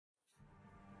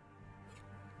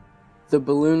The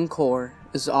Balloon Corps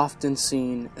is often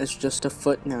seen as just a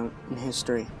footnote in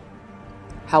history.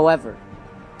 However,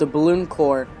 the Balloon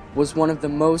Corps was one of the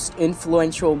most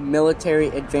influential military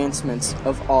advancements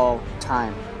of all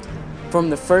time. From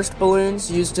the first balloons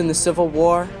used in the Civil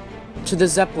War to the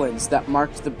Zeppelins that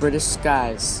marked the British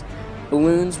skies,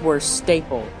 balloons were a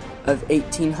staple of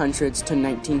 1800s to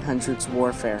 1900s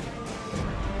warfare.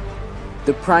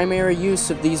 The primary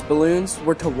use of these balloons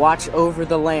were to watch over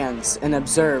the lands and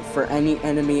observe for any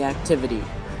enemy activity,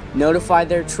 notify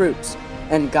their troops,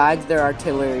 and guide their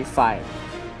artillery fire.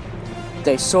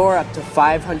 They soar up to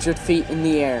 500 feet in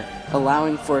the air,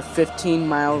 allowing for a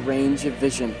 15-mile range of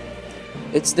vision.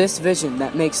 It's this vision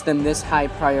that makes them this high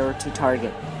priority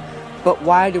target. But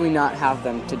why do we not have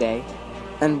them today?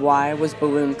 And why was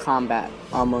balloon combat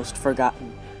almost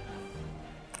forgotten?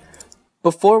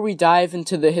 Before we dive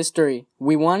into the history,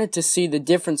 we wanted to see the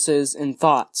differences in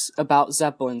thoughts about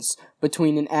Zeppelins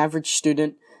between an average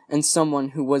student and someone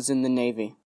who was in the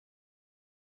Navy.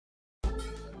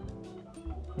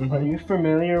 Are you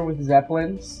familiar with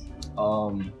Zeppelins?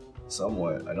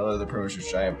 Somewhat. I know they're pretty much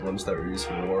just giant blimps that were used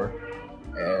for war,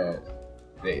 and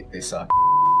they suck.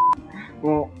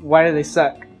 Well, why do they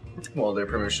suck? Well, they're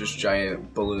pretty much just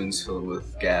giant balloons filled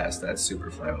with gas that's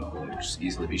super flammable and just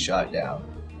easily be shot down.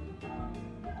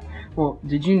 Well,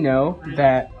 did you know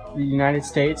that the United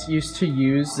States used to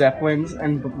use Zeppelins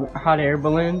and hot air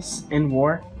balloons in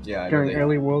war? Yeah, I know during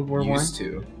early World War I? Used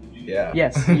to. Yeah.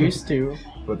 Yes, used to.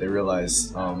 But they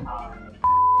realized,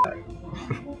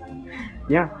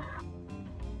 Yeah.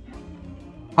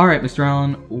 Alright, Mr.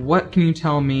 Allen, what can you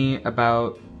tell me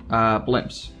about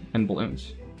blimps and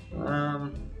balloons?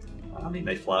 I mean,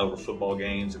 they fly over football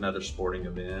games and other sporting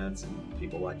events, and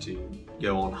people like to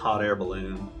go on hot air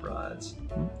balloon rides.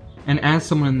 And as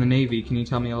someone in the Navy, can you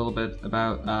tell me a little bit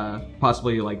about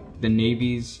possibly like the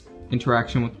Navy's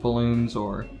interaction with balloons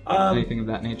or anything of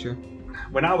that nature?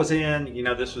 When I was in,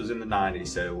 this was in the 90s,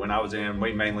 so when I was in,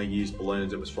 we mainly used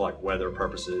balloons. It was for like weather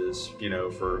purposes,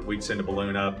 we'd send a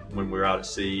balloon up when we were out at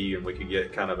sea and we could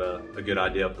get kind of a good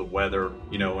idea of the weather,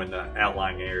 in the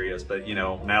outlying areas. But,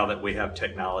 now that we have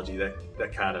technology,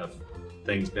 that kind of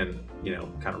thing's been,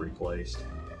 kind of replaced.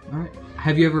 All right.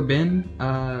 Have you ever been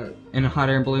in a hot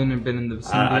air balloon and been in the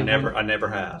vicinity? I never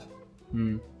have.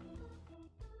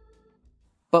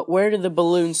 But where do the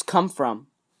balloons come from?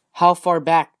 How far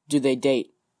back do they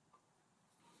date?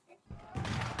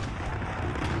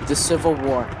 The Civil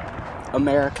War,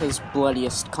 America's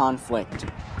bloodiest conflict.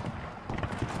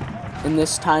 In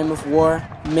this time of war,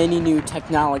 many new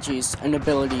technologies and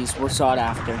abilities were sought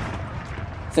after.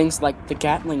 Things like the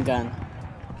Gatling gun,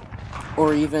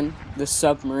 or even the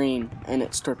submarine and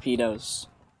its torpedoes.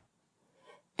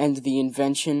 And the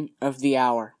invention of the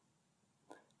hour,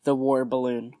 the war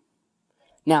balloon.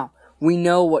 Now, we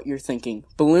know what you're thinking.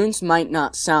 Balloons might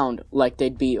not sound like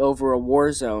they'd be over a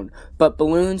war zone, but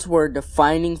balloons were a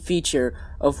defining feature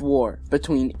of war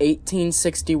between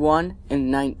 1861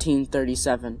 and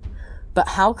 1937. But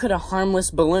how could a harmless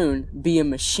balloon be a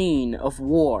machine of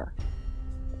war?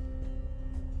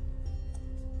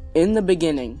 In the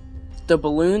beginning, the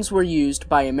balloons were used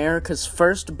by America's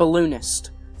first balloonist,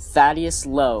 Thaddeus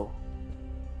Lowe.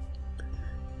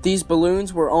 These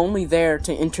balloons were only there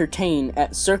to entertain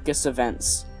at circus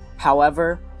events.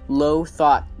 However, Lowe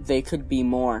thought they could be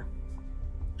more.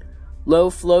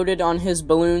 Lowe floated on his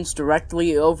balloons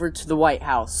directly over to the White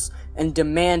House and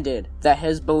demanded that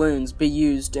his balloons be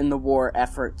used in the war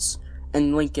efforts,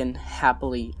 and Lincoln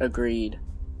happily agreed.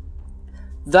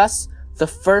 Thus, the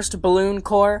first balloon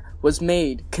corps was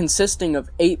made, consisting of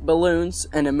 8 balloons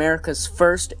and America's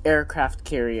first aircraft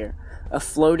carrier, a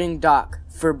floating dock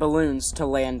for balloons to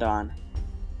land on.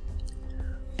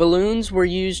 Balloons were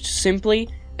used simply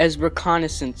as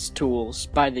reconnaissance tools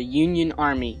by the Union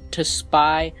Army to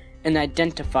spy and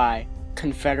identify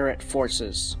Confederate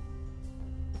forces.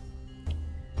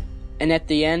 And at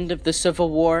the end of the Civil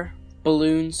War,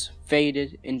 balloons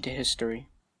faded into history.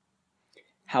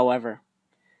 However,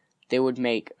 they would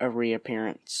make a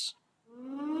reappearance.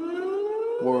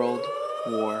 World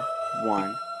War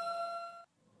I.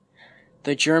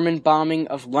 The German bombing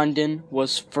of London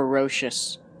was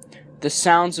ferocious. The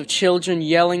sounds of children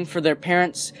yelling for their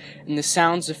parents and the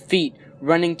sounds of feet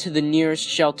running to the nearest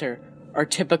shelter are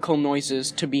typical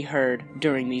noises to be heard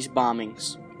during these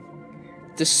bombings.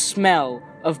 The smell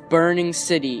of burning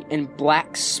city and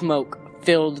black smoke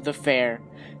filled the fair.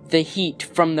 The heat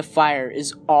from the fire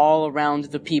is all around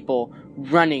the people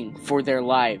running for their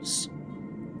lives.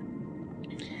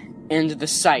 And the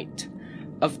sight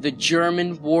of the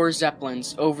German war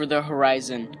Zeppelins over the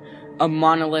horizon, a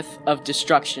monolith of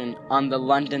destruction on the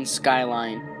London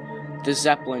skyline, the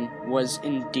Zeppelin was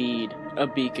indeed a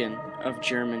beacon of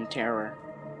German terror.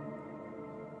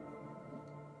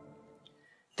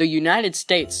 The United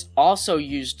States also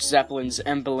used Zeppelins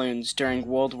and balloons during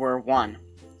World War I.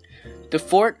 The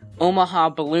Fort Omaha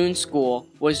Balloon School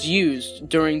was used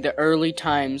during the early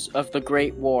times of the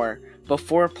Great War,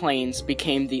 before planes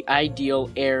became the ideal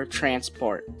air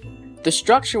transport. The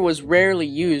structure was rarely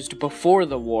used before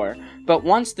the war, but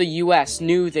once the U.S.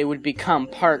 knew they would become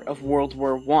part of World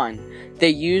War I, they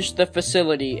used the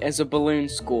facility as a balloon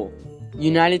school.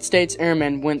 United States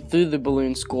airmen went through the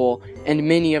balloon school, and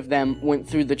many of them went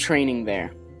through the training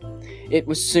there. It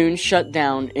was soon shut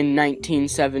down in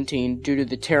 1917 due to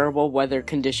the terrible weather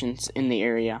conditions in the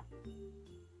area.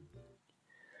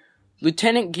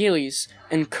 Lieutenant Gillies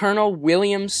and Colonel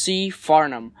William C.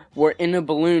 Farnham were in a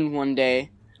balloon one day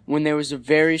when there was a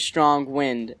very strong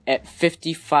wind at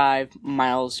 55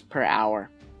 miles per hour.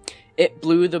 It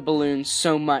blew the balloon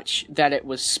so much that it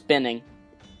was spinning.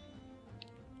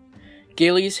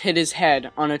 Gillies hit his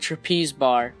head on a trapeze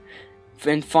bar,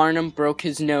 and Farnham broke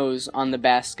his nose on the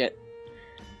basket.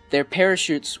 Their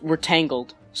parachutes were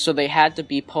tangled, so they had to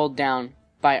be pulled down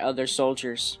by other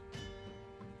soldiers.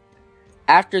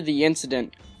 After the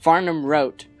incident, Farnham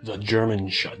wrote, "The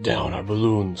Germans shut down our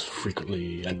balloons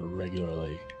frequently and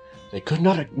regularly. They could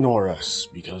not ignore us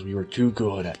because we were too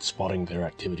good at spotting their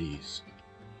activities.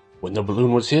 When the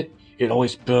balloon was hit, it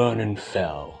always burned and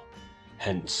fell.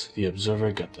 Hence, the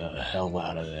observer got the hell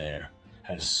out of there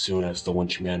as soon as the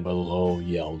winchman below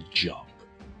yelled jump.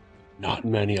 Not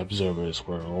many observers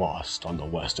were lost on the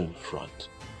Western Front."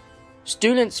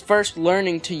 Students first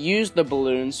learning to use the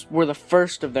balloons were the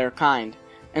first of their kind,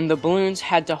 and the balloons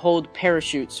had to hold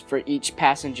parachutes for each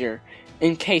passenger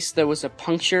in case there was a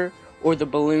puncture or the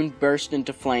balloon burst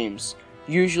into flames,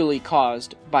 usually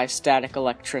caused by static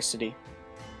electricity.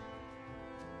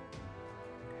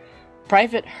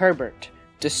 Private Herbert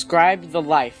described the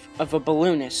life of a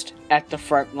balloonist at the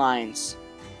front lines.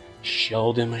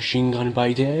 "Shelled and machine gun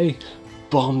by day,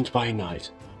 bombed by night,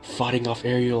 fighting off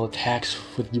aerial attacks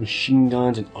with machine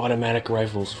guns and automatic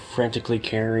rifles, frantically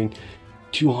carrying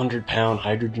 200-pound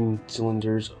hydrogen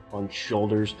cylinders on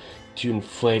shoulders to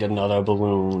inflate another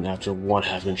balloon after one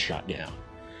has been shot down.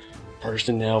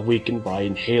 Personnel weakened by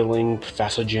inhaling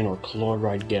phagogen or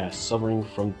chloride gas, suffering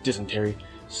from dysentery,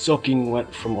 soaking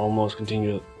wet from almost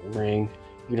continuous rain,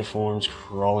 uniforms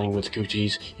crawling with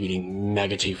cooties, eating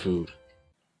maggoty food."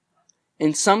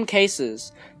 In some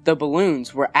cases, the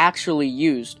balloons were actually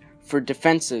used for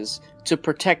defenses to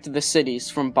protect the cities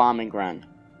from bombing run.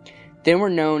 They were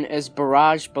known as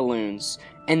barrage balloons,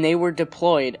 and they were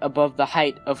deployed above the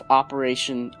height of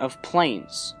operation of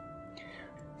planes.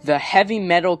 The heavy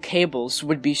metal cables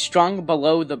would be strung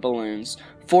below the balloons,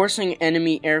 forcing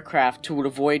enemy aircraft to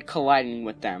avoid colliding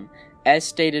with them, as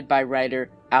stated by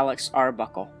writer Alex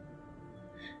Arbuckle.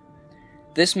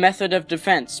 This method of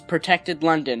defense protected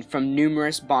London from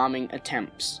numerous bombing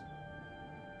attempts.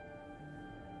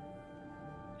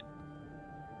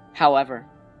 However,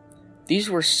 these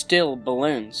were still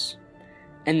balloons,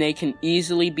 and they can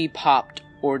easily be popped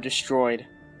or destroyed.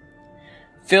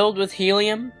 Filled with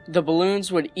helium, the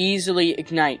balloons would easily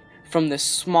ignite from the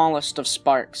smallest of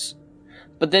sparks,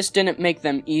 but this didn't make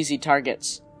them easy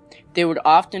targets. They would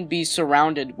often be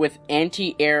surrounded with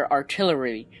anti-air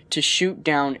artillery to shoot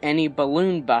down any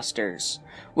balloon busters,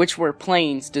 which were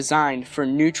planes designed for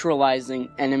neutralizing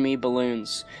enemy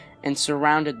balloons, and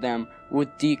surrounded them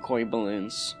with decoy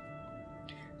balloons.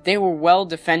 They were well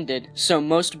defended, so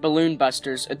most balloon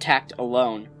busters attacked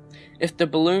alone. If the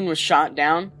balloon was shot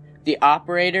down, the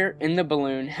operator in the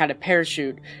balloon had a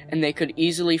parachute, and they could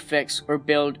easily fix or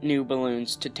build new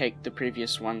balloons to take the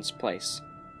previous one's place.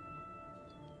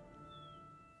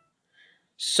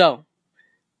 So,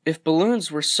 if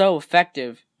balloons were so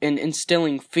effective in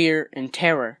instilling fear and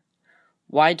terror,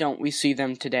 why don't we see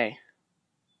them today?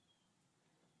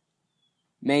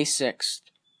 May 6th,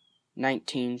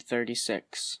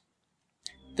 1936.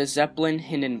 The Zeppelin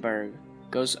Hindenburg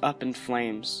goes up in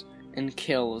flames and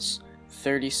kills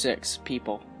 36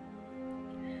 people.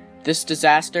 This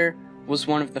disaster was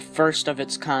one of the first of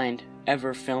its kind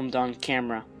ever filmed on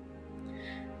camera.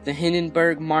 The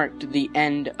Hindenburg marked the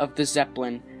end of the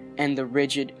Zeppelin and the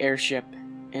rigid airship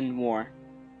in war.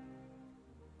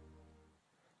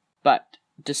 But,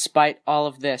 despite all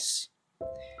of this,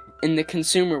 in the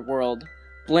consumer world,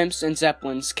 blimps and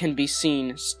Zeppelins can be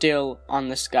seen still on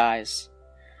the skies.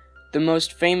 The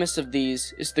most famous of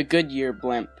these is the Goodyear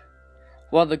blimp.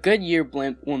 While the Goodyear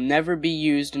blimp will never be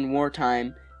used in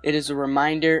wartime, it is a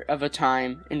reminder of a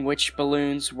time in which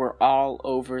balloons were all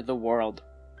over the world.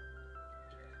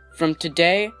 From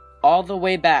today all the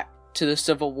way back to the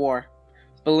Civil War,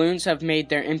 balloons have made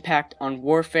their impact on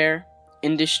warfare,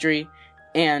 industry,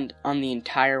 and on the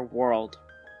entire world.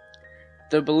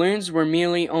 The balloons were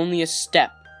merely only a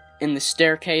step in the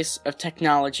staircase of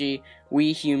technology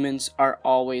we humans are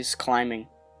always climbing.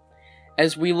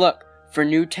 As we look for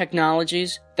new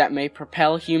technologies that may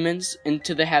propel humans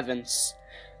into the heavens,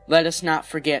 let us not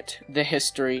forget the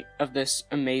history of this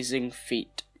amazing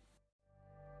feat.